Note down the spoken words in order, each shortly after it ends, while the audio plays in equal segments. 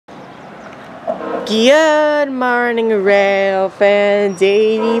Good morning, rail fans.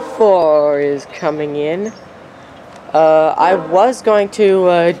 84 is coming in. I was going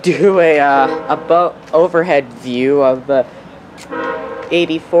to do a boat overhead view of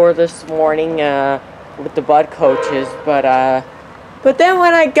 84 this morning with the Bud coaches, but then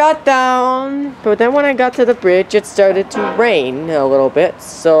when I got to the bridge, it started to rain a little bit,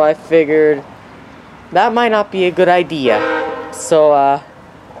 so I figured that might not be a good idea.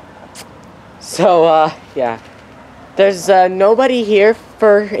 So yeah, there's nobody here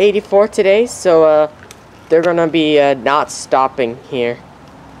for 84 today, so they're gonna be not stopping here.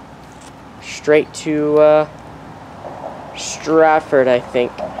 Straight to Stratford, I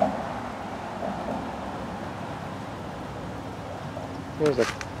think. There's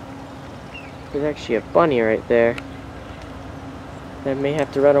actually a bunny right there. I may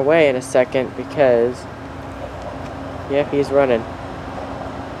have to run away in a second because, yeah, he's running.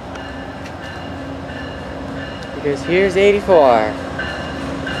 Because here's 84.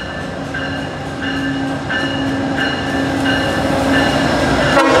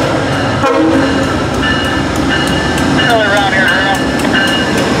 Around here,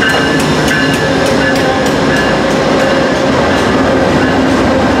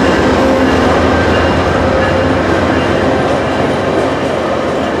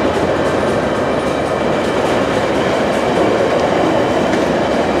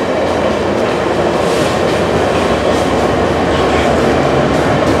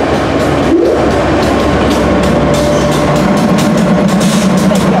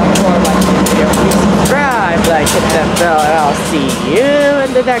 hit that bell, and I'll see you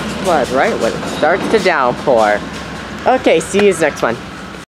in the next one, right when it starts to downpour. Okay, see you next one.